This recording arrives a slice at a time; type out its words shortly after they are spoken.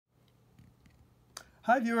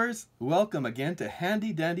Hi viewers, welcome again to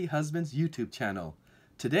Handy Dandy Husband's YouTube channel.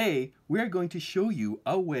 Today we are going to show you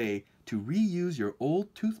a way to reuse your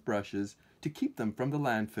old toothbrushes to keep them from the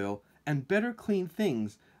landfill and better clean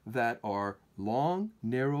things that are long,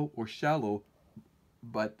 narrow, or shallow,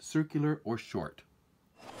 but circular or short.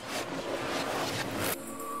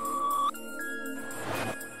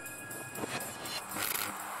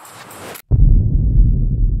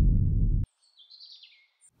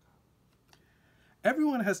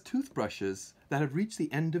 Everyone has toothbrushes that have reached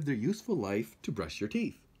the end of their useful life to brush your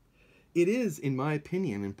teeth. It is, in my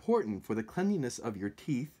opinion, important for the cleanliness of your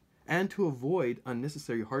teeth and to avoid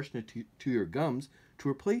unnecessary harshness to your gums to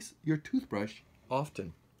replace your toothbrush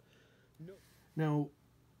often. Now,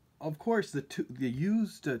 of course, the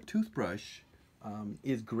used toothbrush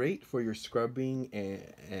is great for your scrubbing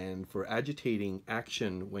and for agitating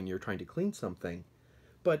action when you're trying to clean something,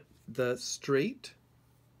 but the straight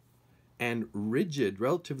and rigid,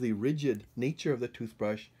 relatively rigid nature of the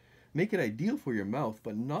toothbrush make it ideal for your mouth,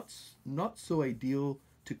 but not so ideal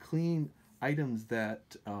to clean items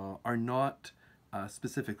that are not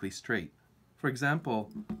specifically straight. For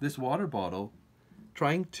example, this water bottle,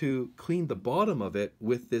 trying to clean the bottom of it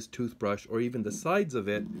with this toothbrush or even the sides of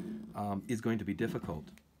it is going to be difficult.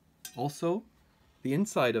 Also, the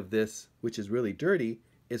inside of this, which is really dirty,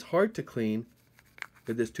 is hard to clean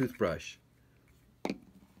with this toothbrush.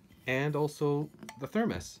 And also the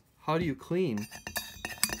thermos. How do you clean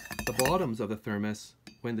the bottoms of the thermos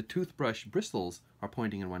when the toothbrush bristles are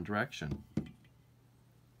pointing in one direction?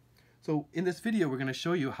 So in this video we're going to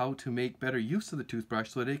show you how to make better use of the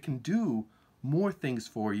toothbrush so that it can do more things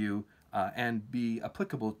for you and be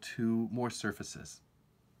applicable to more surfaces.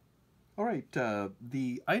 Alright,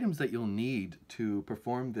 the items that you'll need to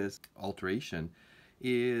perform this alteration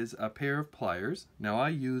is a pair of pliers. Now I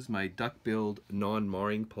use my duck-billed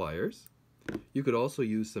non-marring pliers. You could also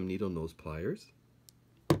use some needle nose pliers.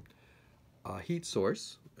 A heat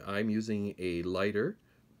source. I'm using a lighter,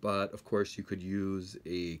 but of course you could use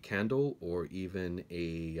a candle or even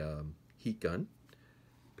a heat gun.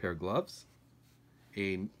 A pair of gloves.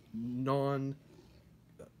 A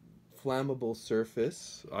non-flammable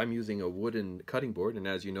surface. I'm using a wooden cutting board, and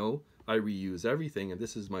as you know, I reuse everything, and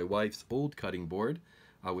this is my wife's old cutting board,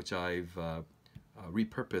 which I've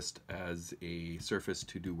repurposed as a surface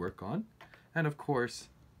to do work on. And of course,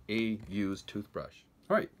 a used toothbrush.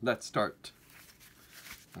 All right, let's start.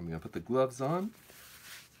 I'm going to put the gloves on.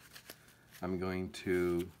 I'm going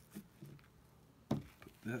to put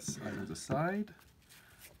this item aside.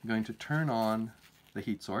 I'm going to turn on the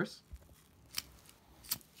heat source.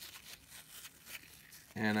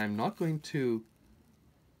 And I'm not going to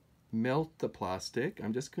melt the plastic.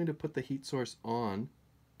 I'm just going to put the heat source on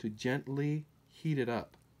to gently heat it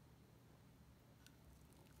up.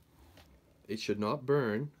 It should not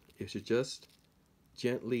burn. It should just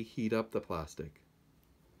gently heat up the plastic.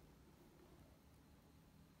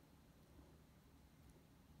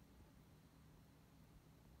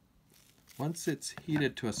 Once it's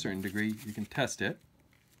heated to a certain degree, you can test it.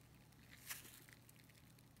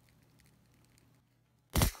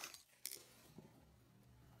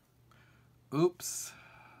 Oops,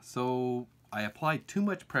 so I applied too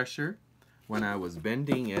much pressure when I was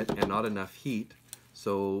bending it and not enough heat,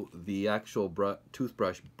 so the actual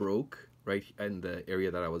toothbrush broke right in the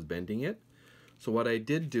area that I was bending it. So what I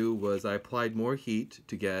did do was I applied more heat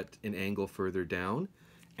to get an angle further down,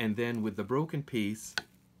 and then with the broken piece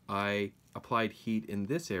I applied heat in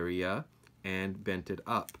this area and bent it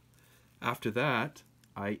up. After that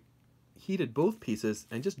I heated both pieces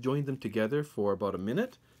and just joined them together for about a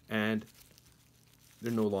minute, and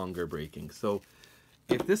they're no longer breaking. So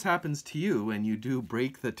if this happens to you and you do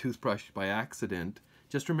break the toothbrush by accident,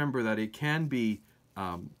 just remember that it can be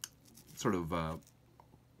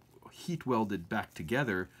heat welded back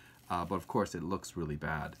together, but of course it looks really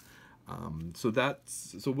bad. So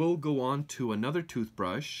we'll go on to another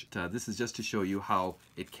toothbrush. This is just to show you how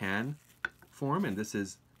it can form, and this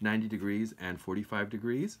is 90 degrees and 45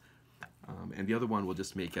 degrees. And the other one will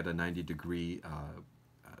just make it a 90-degree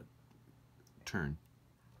turn.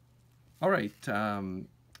 Alright,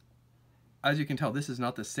 as you can tell, this is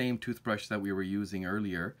not the same toothbrush that we were using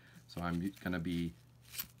earlier, so I'm going to be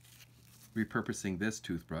repurposing this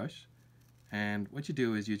toothbrush. And what you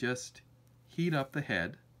do is you just heat up the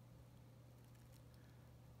head,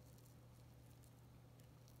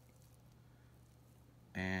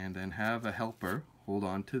 and then have a helper hold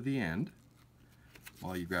on to the end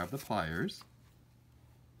while you grab the pliers.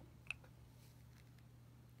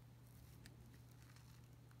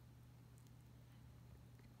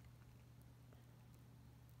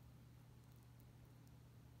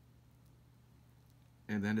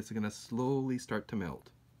 and then it's going to slowly start to melt.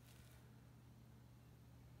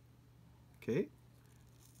 Okay?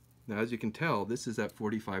 Now, as you can tell, this is at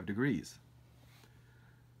 45 degrees.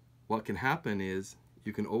 What can happen is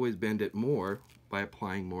you can always bend it more by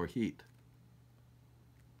applying more heat.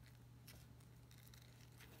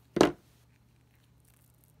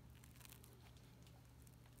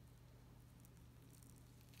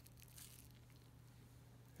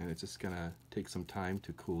 And it's just going to take some time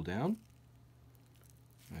to cool down.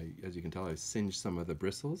 As you can tell, I've singed some of the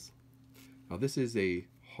bristles. Now, this is a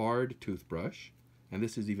hard toothbrush, and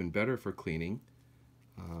this is even better for cleaning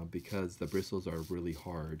because the bristles are really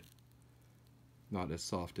hard, not as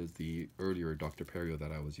soft as the earlier 𝗏𝗏𝗃𝗀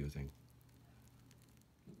that I was using.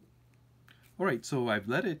 Alright, so I've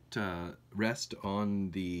let it rest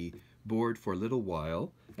on the board for a little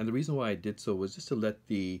while, and the reason why I did so was just to let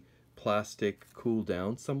the plastic cool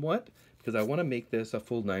down somewhat, because I want to make this a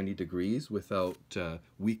full 90 degrees without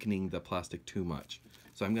weakening the plastic too much.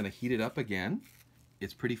 So I'm going to heat it up again.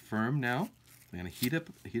 It's pretty firm now. I'm going to heat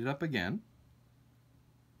it up again.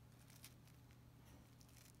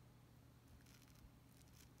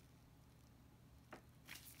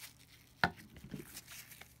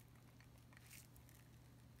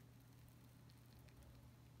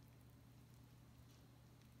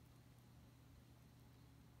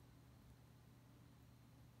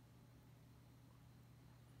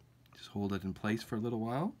 Just hold it in place for a little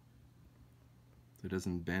while so it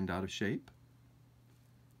doesn't bend out of shape.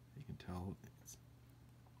 You can tell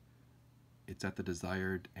it's at the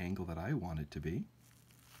desired angle that I want it to be.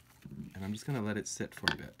 And I'm just going to let it sit for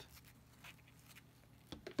a bit.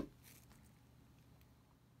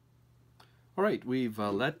 Alright, we've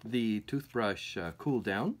let the toothbrush cool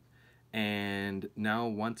down, and now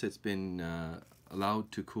once it's been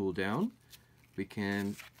allowed to cool down, we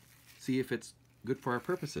can see if it's good for our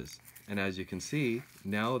purposes. And as you can see,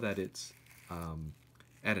 now that it's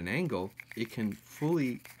at an angle, it can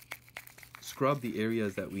fully scrub the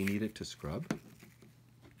areas that we need it to scrub,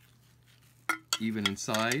 even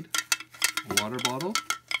inside a water bottle,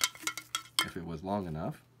 if it was long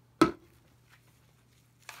enough.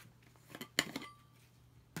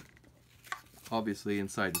 Obviously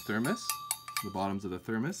inside the thermos, the bottoms of the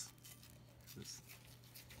thermos,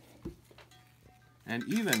 and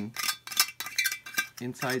even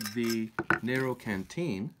inside the narrow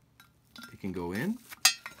canteen, it can go in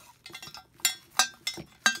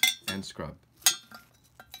and scrub.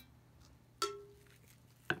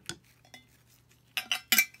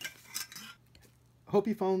 Hope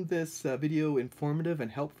you found this video informative and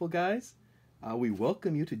helpful, guys. We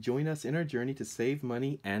welcome you to join us in our journey to save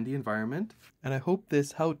money and the environment, and I hope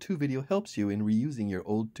this how-to video helps you in reusing your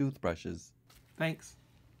old toothbrushes. Thanks.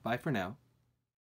 Bye for now.